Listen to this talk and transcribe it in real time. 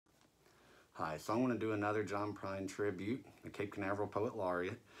Hi, so I'm going to do another John Prine tribute, the Cape Canaveral Poet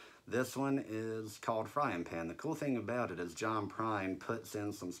Laureate. This one is called Frying Pan. The cool thing about it is John Prine puts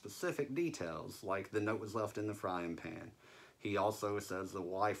in some specific details, like the note was left in the frying pan. He also says the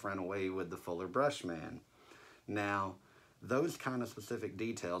wife ran away with the fuller brush man. Now, those kind of specific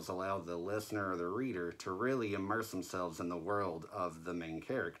details allow the listener or the reader to really immerse themselves in the world of the main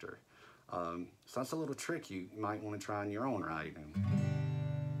character. So that's a little trick you might want to try in your own writing.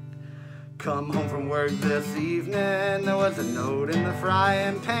 Come home from work this evening, there was a note in the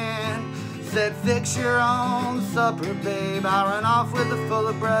frying pan. Said, fix your own supper, babe, I'll run off with the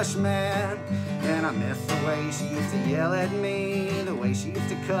fuller brush man. And I miss the way she used to yell at me, the way she used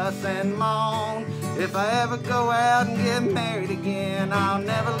to cuss and moan. If I ever go out and get married again, I'll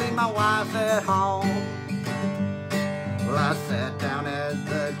never leave my wife at home. Well, I sat down at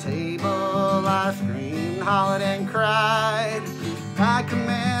the table, I screamed, hollered, and cried. I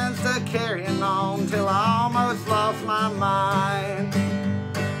commenced a carrying on till I almost lost my mind.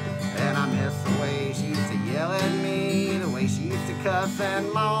 And I miss the way she used to yell at me, the way she used to cuss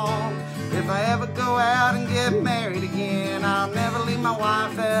and moan. If I ever go out and get married again, I'll never leave my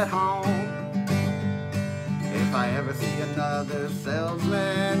wife at home. If I ever see another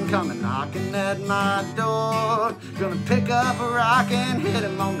salesman coming knocking at my door, gonna pick up a rock and hit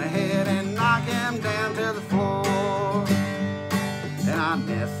him on the head and knock him down to the floor. And I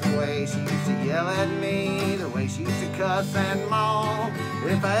miss the way she used to yell at me, the way she used to cuss and moan.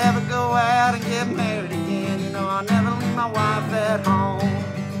 If I ever go out and get married again, you know I'll never leave my wife at home.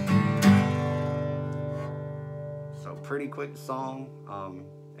 So pretty quick song.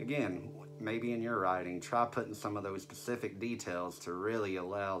 Again, maybe in your writing, try putting some of those specific details to really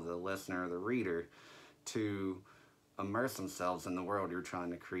allow the listener or the reader to immerse themselves in the world you're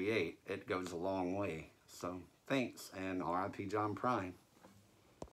trying to create. It goes a long way. So thanks, and R.I.P. John Prine.